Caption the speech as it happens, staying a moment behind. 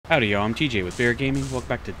Howdy y'all, I'm TJ with Bear Gaming. Welcome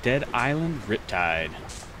back to Dead Island Riptide.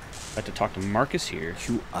 About to talk to Marcus here.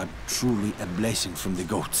 You are truly a blessing from the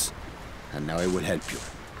goats. And now I will help you.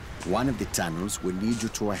 One of the tunnels will lead you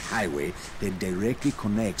to a highway that directly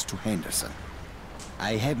connects to Henderson.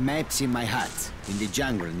 I have maps in my hut, in the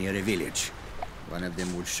jungle near a village. One of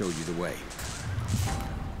them will show you the way.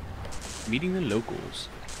 Meeting the locals.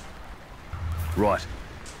 Right.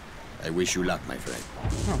 I wish you luck, my friend.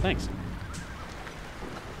 Oh, thanks.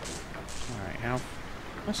 Alright, how?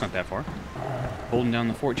 That's not that far. Holding down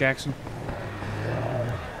the Fort Jackson.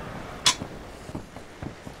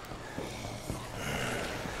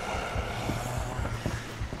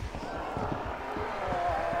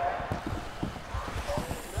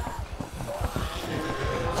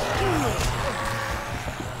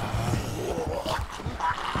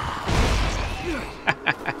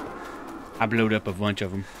 I blowed up a bunch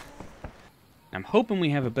of them. I'm hoping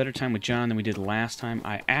we have a better time with John than we did last time.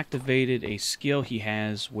 I activated a skill he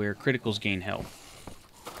has where criticals gain health.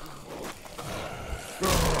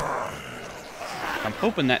 I'm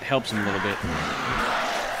hoping that helps him a little bit.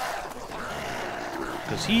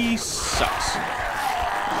 Because he sucks.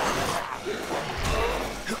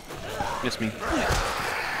 Miss me.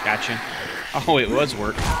 Gotcha. Oh, it was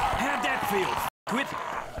work. How'd that feel? Quit.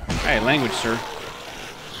 Hey, language, sir.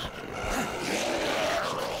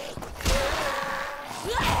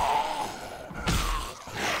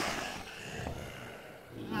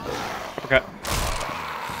 Uppercut.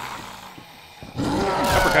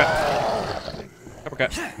 Uppercut.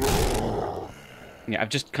 Uppercut. Yeah, I've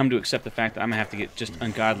just come to accept the fact that I'm gonna have to get just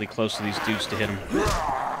ungodly close to these dudes to hit them.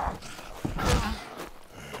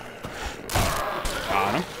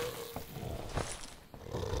 Got him.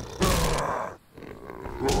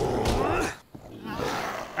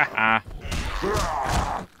 Haha.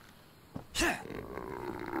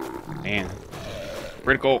 Man.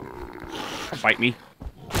 Critical. Fight me.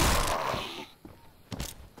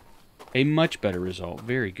 A much better result.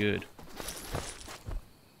 Very good.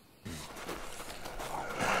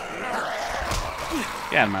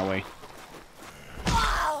 Get out of my way.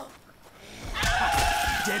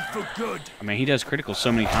 Dead for good. I mean, he does critical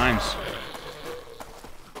so many times.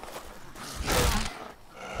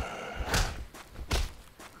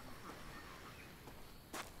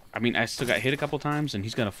 I mean, I still got hit a couple times, and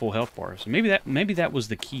he's got a full health bar. So maybe that was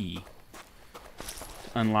the key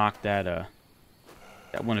to unlock that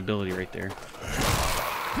that one ability right there.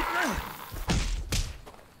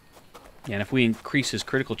 Yeah, and if we increase his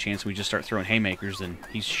critical chance and we just start throwing haymakers, then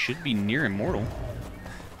he should be near immortal.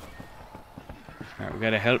 Alright, we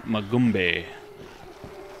gotta help Magumbe.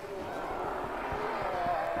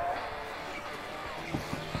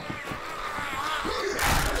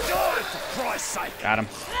 For Christ's sake. Got him.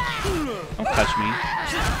 Don't touch me.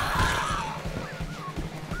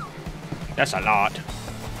 That's a lot.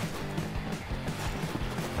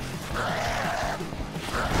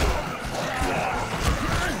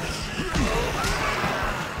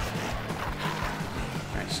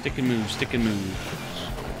 Alright, stick and move, stick and move.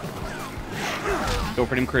 Go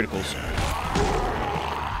for them criticals.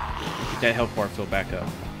 Get that health bar filled back up.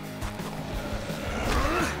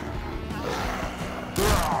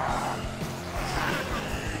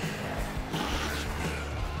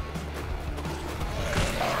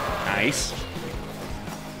 Nice.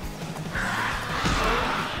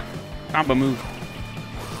 Combo move.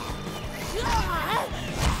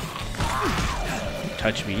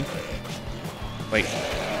 Touch me. Wait.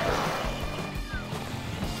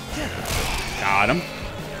 Got him.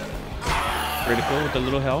 Critical with a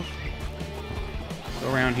little health.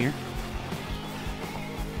 Go around here.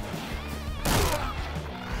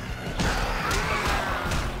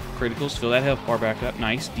 Criticals, fill that health bar back up.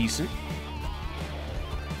 Nice, decent.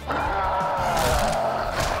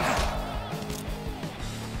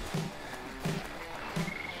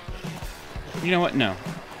 You know what? No.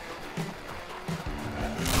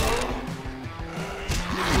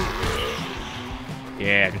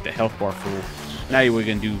 Yeah, get the health bar full. Now we're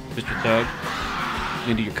gonna do Mr. Thug. You're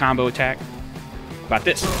gonna do your combo attack. About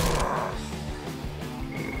this. How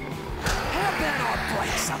about I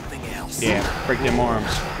break something else? Yeah, break them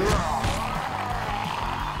arms.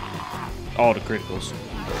 All the criticals.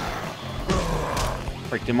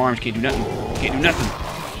 Break them arms, can't do nothing. Can't do nothing.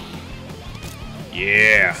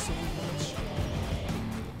 Yeah.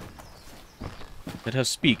 Let us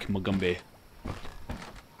speak, Magumbe.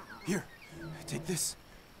 Here, take this.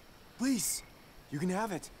 Please, you can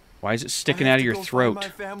have it. Why is it sticking out of your throat? My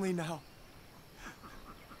family now.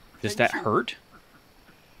 Does that hurt?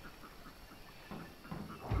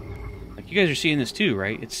 Like, you guys are seeing this too,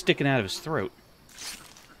 right? It's sticking out of his throat.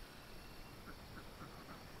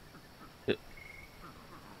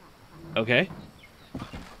 Okay.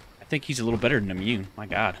 I think he's a little better than immune. My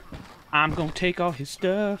God. I'm gonna take all his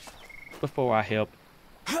stuff before I help.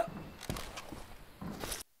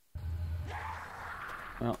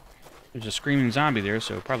 Well, there's a screaming zombie there,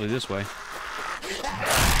 so probably this way.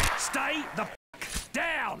 Stay the f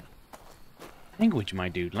down! Language, my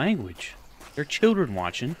dude, language. There are children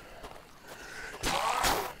watching.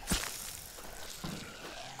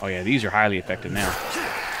 Oh yeah, these are highly effective now.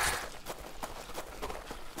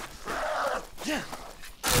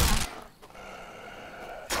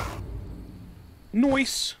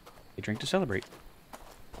 Nice! A drink to celebrate.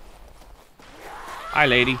 Hi,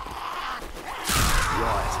 lady.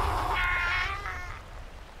 Right.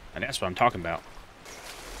 And that's what I'm talking about.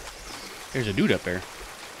 There's a dude up there.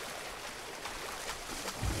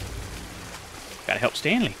 Gotta help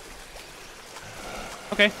Stanley.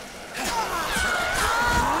 Okay.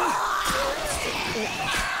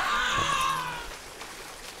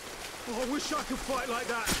 Oh, I wish I could fight like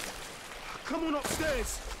that. Come on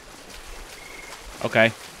upstairs.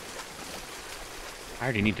 Okay. I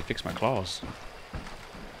already need to fix my claws.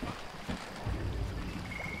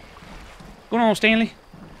 What's going on, Stanley?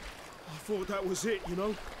 I thought that was it, you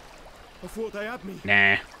know? I thought they had me.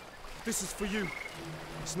 Nah. This is for you.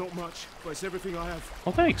 It's not much, but it's everything I have.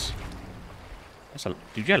 Oh, thanks. That's a, dude,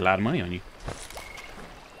 you got a lot of money on you.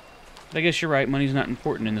 But I guess you're right. Money's not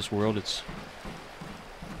important in this world. It's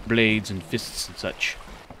blades and fists and such.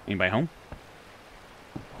 Anybody home?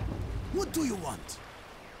 What do you want?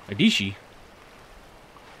 Adishi.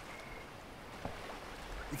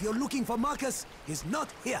 If you're looking for Marcus, he's not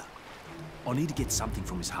here. I need to get something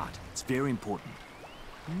from his heart. It's very important.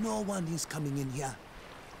 No one is coming in here.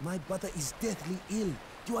 My brother is deathly ill.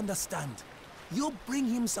 Do you understand? You bring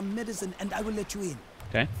him some medicine and I will let you in.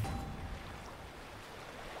 Okay.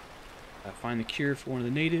 Find the cure for one of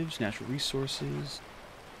the natives. Natural resources.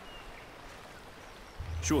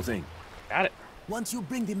 Sure thing. Got it. Once you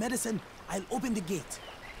bring the medicine, I'll open the gate.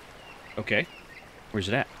 Okay. Where's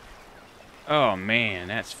it at? Oh, man.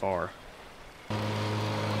 That's far.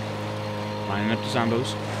 Lining up the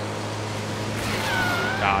zombos.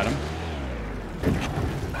 Got him.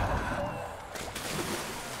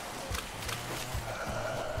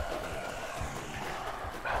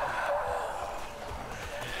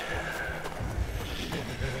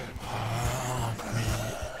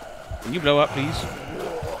 Can you blow up, please?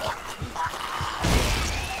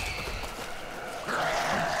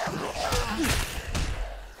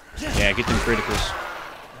 Yeah, get them criticals.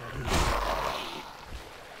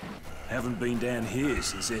 Haven't been down here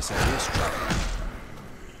since SAS trouble.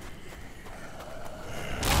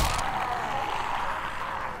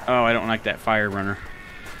 Oh, I don't like that fire runner.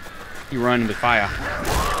 You run with fire.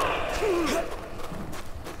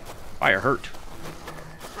 Fire hurt.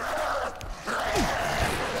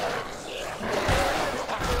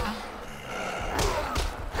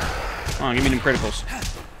 Come on, give me them criticals.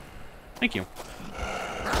 Thank you.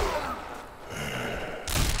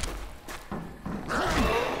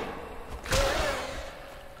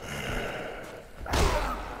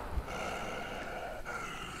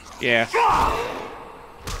 Yeah.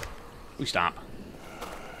 We stop.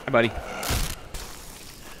 Hi, buddy.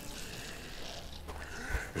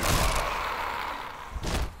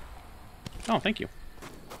 Oh, thank you.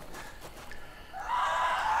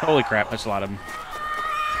 Holy crap, that's a lot of them.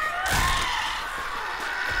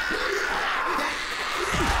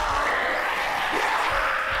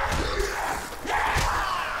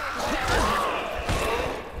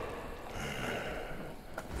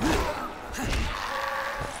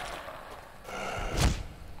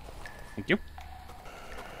 Thank you.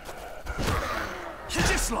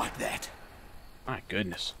 Just like that. My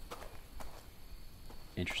goodness.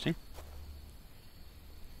 Interesting.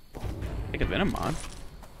 Take a venom mod.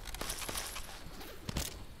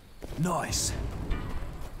 Nice.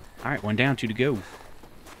 Alright, one down, two to go.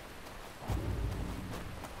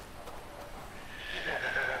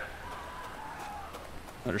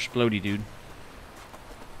 Another splody, dude.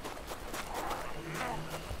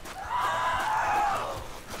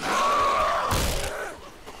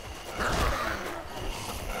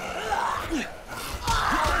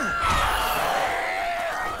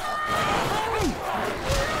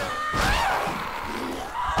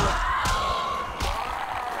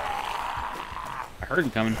 I heard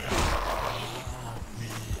him coming.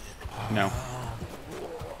 No.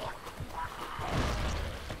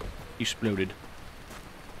 He exploded.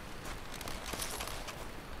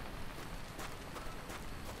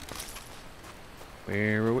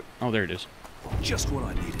 Where are we? Oh, there it is. Just what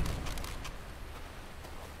I needed.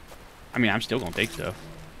 I mean, I'm still gonna take stuff.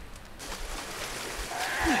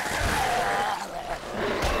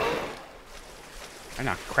 I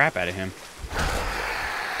knocked crap out of him.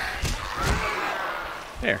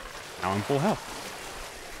 There. Now I'm full health.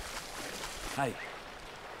 Hey,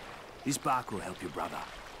 this bark will help your brother.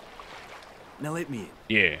 Now let me in.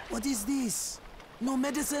 Yeah. What is this? No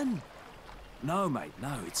medicine? No, mate,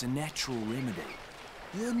 no. It's a natural remedy.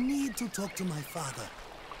 You need to talk to my father.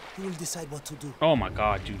 He will decide what to do. Oh my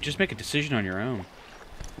god, dude. Just make a decision on your own.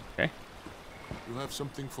 Okay. You have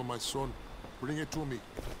something for my son. Bring it to me.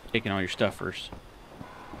 Taking all your stuff first.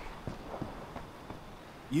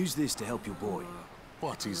 Use this to help your boy.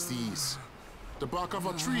 What is this? The bark of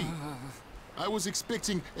a tree. I was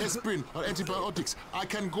expecting aspirin or antibiotics. I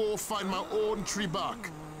can go find my own tree bark.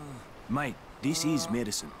 Mate, this is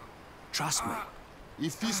medicine. Trust me.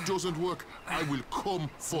 If this doesn't work, I will come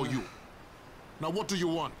for you. Now what do you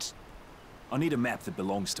want? I need a map that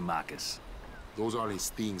belongs to Marcus. Those are his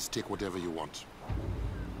things. Take whatever you want.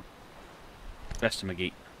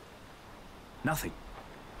 Investigate. Nothing.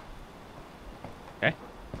 Okay.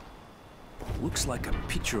 Looks like a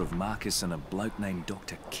picture of Marcus and a bloke named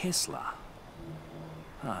Dr. Kessler.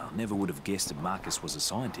 Oh, never would have guessed that Marcus was a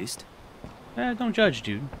scientist. Don't judge,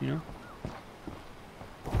 dude, you know?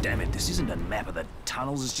 Damn it, this isn't a map of the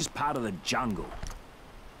tunnels, it's just part of the jungle.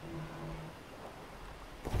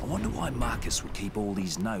 I wonder why Marcus would keep all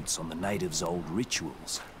these notes on the natives' old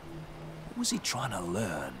rituals. What was he trying to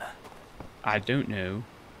learn? I don't know.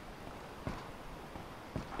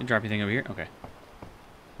 Didn't drop anything over here? Okay.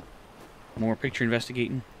 More picture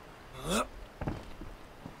investigating.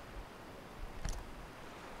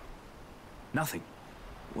 Nothing.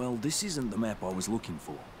 Well, this isn't the map I was looking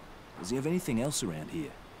for. Does he have anything else around here?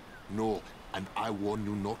 No, and I warn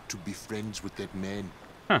you not to be friends with that man.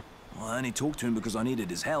 Huh. Well, I only talked to him because I needed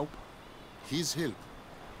his help. His help.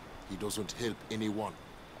 He doesn't help anyone.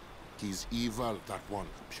 He's evil, that one.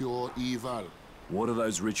 Pure evil. What do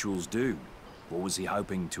those rituals do? What was he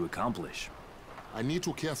hoping to accomplish? I need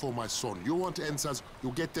to care for my son. You want answers,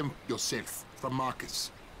 you get them yourself. From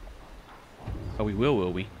Marcus. Oh, we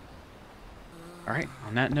will we? Alright,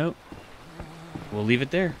 on that note, we'll leave it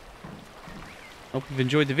there. Hope you've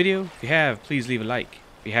enjoyed the video. If you have, please leave a like.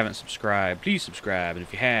 If you haven't subscribed, please subscribe. And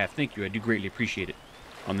if you have, thank you. I do greatly appreciate it.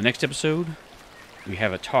 On the next episode, we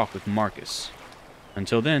have a talk with Marcus.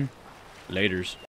 Until then, laters.